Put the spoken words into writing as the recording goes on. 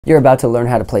You're about to learn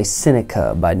how to play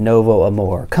Seneca by Novo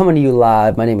Amor. Coming to you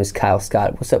live, my name is Kyle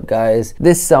Scott. What's up, guys?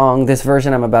 This song, this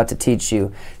version I'm about to teach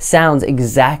you, sounds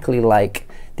exactly like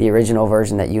the original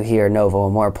version that you hear Novo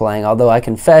Amor playing, although I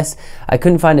confess I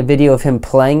couldn't find a video of him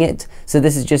playing it, so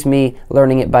this is just me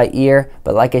learning it by ear,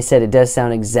 but like I said, it does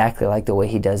sound exactly like the way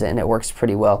he does it, and it works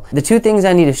pretty well. The two things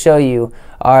I need to show you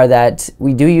are that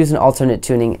we do use an alternate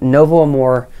tuning. Novo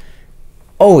Amor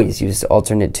always uses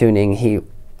alternate tuning.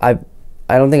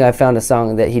 I don't think I found a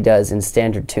song that he does in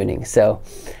standard tuning. So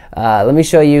let me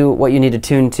show you what you need to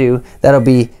tune to. That'll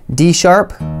be D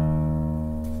sharp.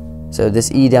 So this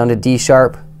E down to D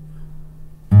sharp.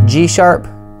 G sharp.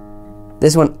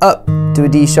 This one up to a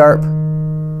D sharp.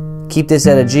 Keep this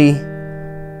at a G.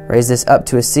 Raise this up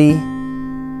to a C.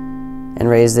 And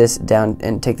raise this down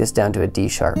and take this down to a D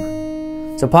sharp.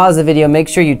 So pause the video, make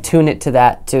sure you tune it to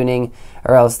that tuning,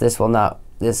 or else this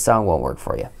song won't work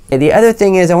for you. The other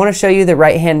thing is I want to show you the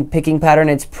right hand picking pattern.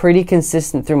 It's pretty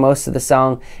consistent through most of the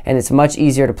song, and it's much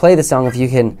easier to play the song if you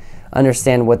can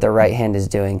understand what the right hand is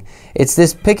doing. It's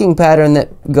this picking pattern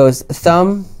that goes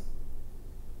thumb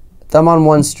on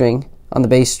one string, on the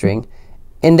bass string,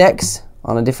 index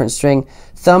on a different string,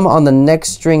 thumb on the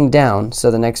next string down,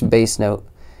 so the next bass note,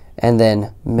 and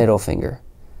then middle finger.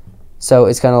 So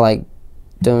it's kind of like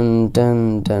dun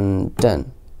dun dun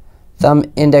dun. Thumb,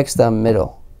 index, thumb,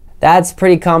 middle. That's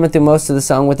pretty common through most of the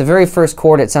song. With the very first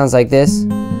chord, it sounds like this.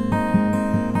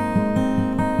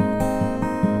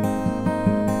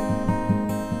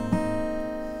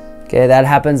 Okay, that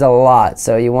happens a lot.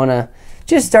 So you want to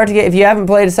just start to get, if you haven't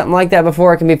played something like that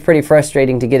before, it can be pretty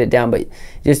frustrating to get it down, but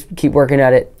just keep working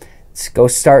at it. Go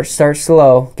start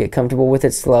slow, get comfortable with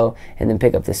it slow, and then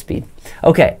pick up the speed.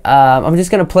 Okay, I'm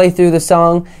just going to play through the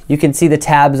song. You can see the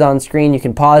tabs on screen. You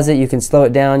can pause it, you can slow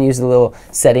it down, use the little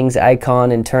settings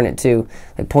icon and turn it to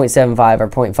like 0.75 or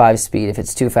 0.5 speed if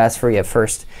it's too fast for you at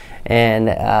first. And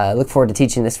look forward to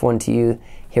teaching this one to you.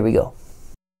 Here we go.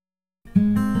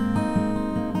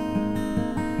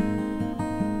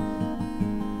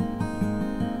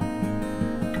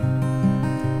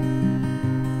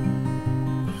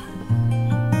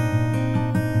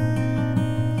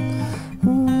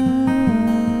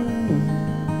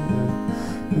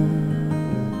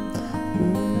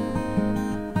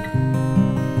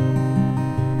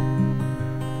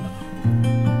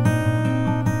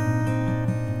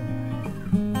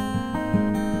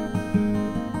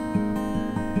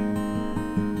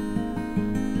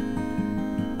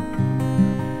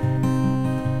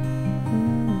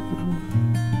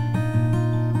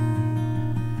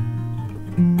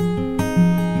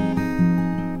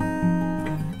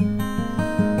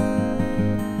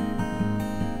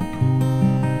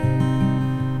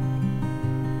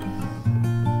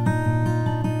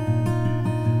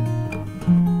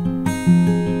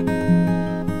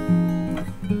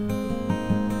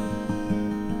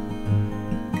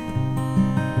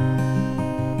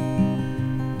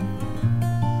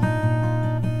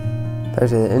 Back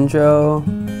to the intro.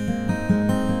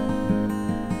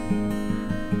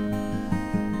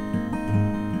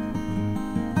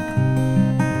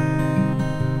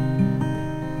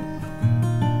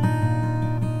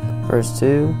 Verse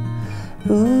 2.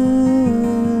 Ooh.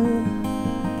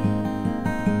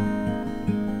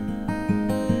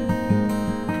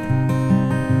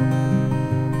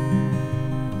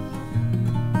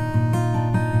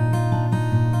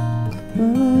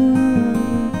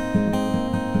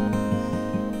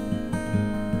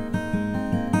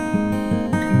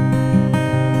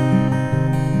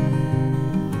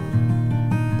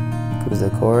 Comes the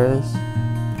chorus.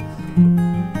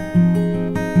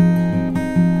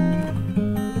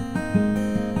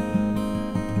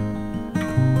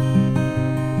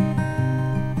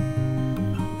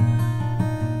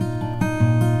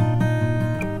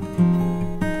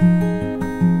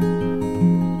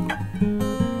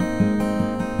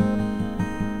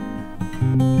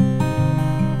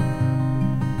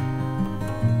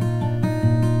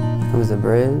 Comes the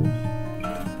bridge.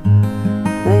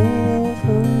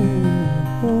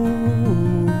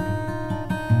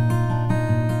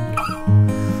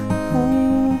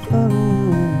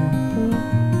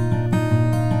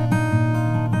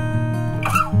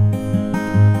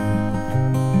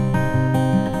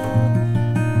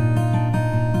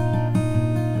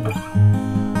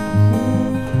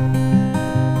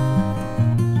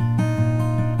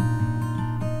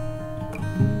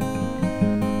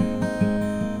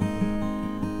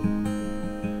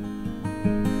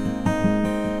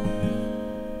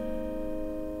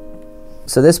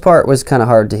 So this part was kind of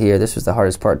hard to hear. This was the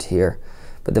hardest part to hear.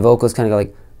 But the vocals kind of go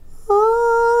like,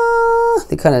 ah.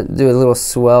 to kind of do a little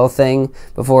swell thing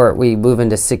before we move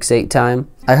into 6/8 time.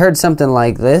 I heard something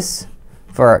like this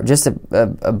for just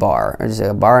a bar, or just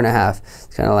a bar and a half.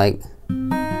 It's kind of like,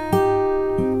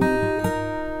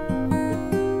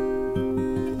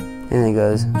 and it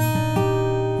goes,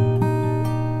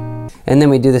 and then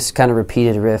we do this kind of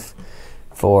repeated riff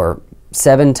for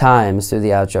 7 times through the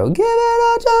outro. Give it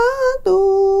a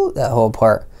chance, that whole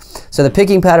part. So the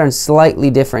picking pattern's slightly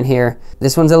different here.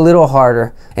 This one's a little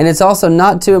harder, and it's also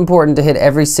not too important to hit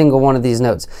every single one of these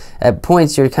notes. At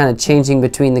points you're kind of changing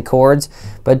between the chords,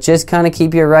 but just kind of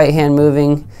keep your right hand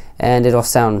moving and it'll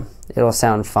sound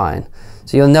fine.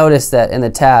 So you'll notice that in the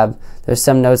tab there's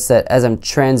some notes that as I'm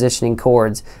transitioning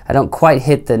chords I don't quite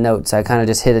hit the notes, I kind of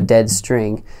just hit a dead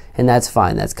string, and that's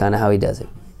fine. That's kind of how he does it.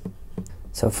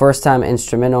 So first time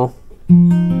instrumental.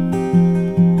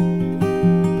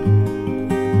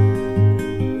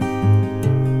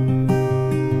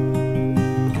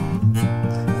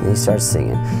 And he starts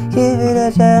singing, give it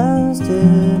a chance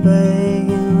to break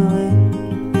away.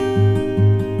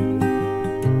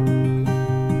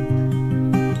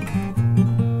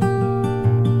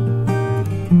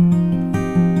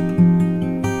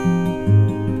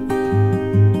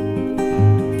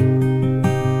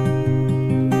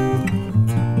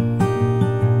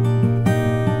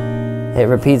 It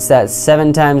repeats that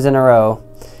 7 times in a row,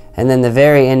 and then the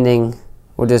very ending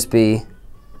will just be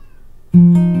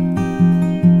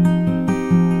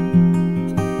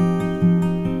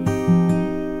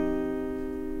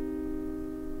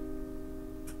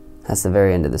that's the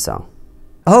very end of the song.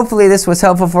 Hopefully this was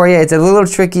helpful for you. It's a little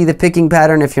tricky, the picking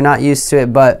pattern, if you're not used to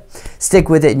it, but stick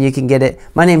with it and you can get it.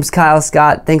 My name's Kyle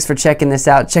Scott. Thanks for checking this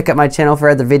out. Check out my channel for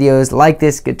other videos like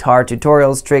this, guitar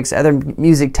tutorials, tricks, other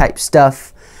music type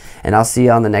stuff, and I'll see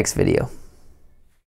you on the next video.